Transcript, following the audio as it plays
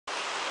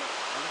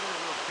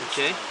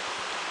Okay.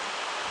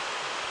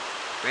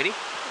 Ready?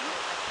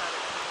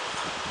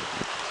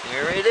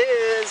 There it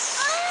is.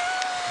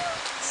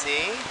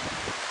 See?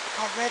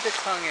 How red the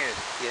tongue is.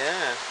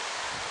 Yeah.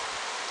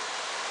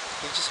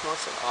 He just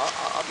wants to.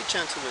 I'll be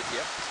gentle with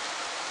you.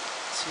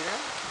 See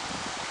that?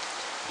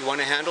 You want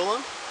to handle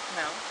him?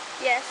 No.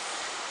 Yes.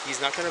 He's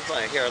not gonna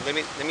bite. Here, let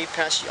me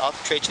pass you. I'll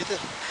trade you the.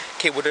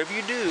 Okay, whatever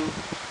you do,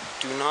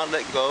 do not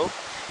let go,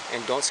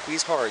 and don't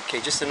squeeze hard.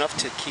 Okay, just enough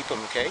to keep him.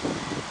 Okay,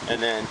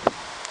 and then.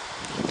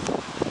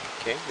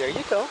 Okay, there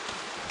you go.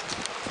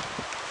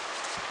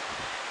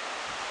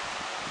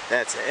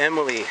 That's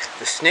Emily,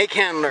 the snake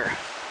handler.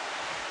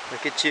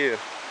 Look at you.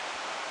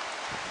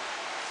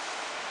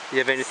 You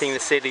have anything to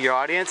say to your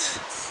audience?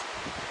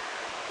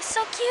 He's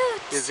so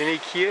cute. Isn't he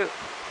cute?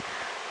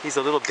 He's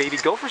a little baby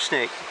gopher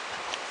snake.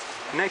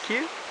 Isn't that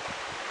cute?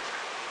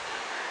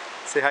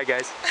 Say hi,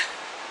 guys.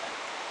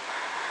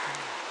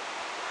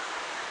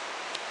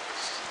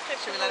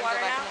 Should we let him go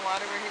back in the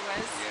water where he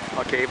was?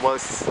 Yeah. Okay, well,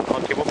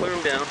 we'll put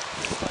him down.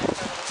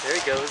 There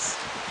he goes.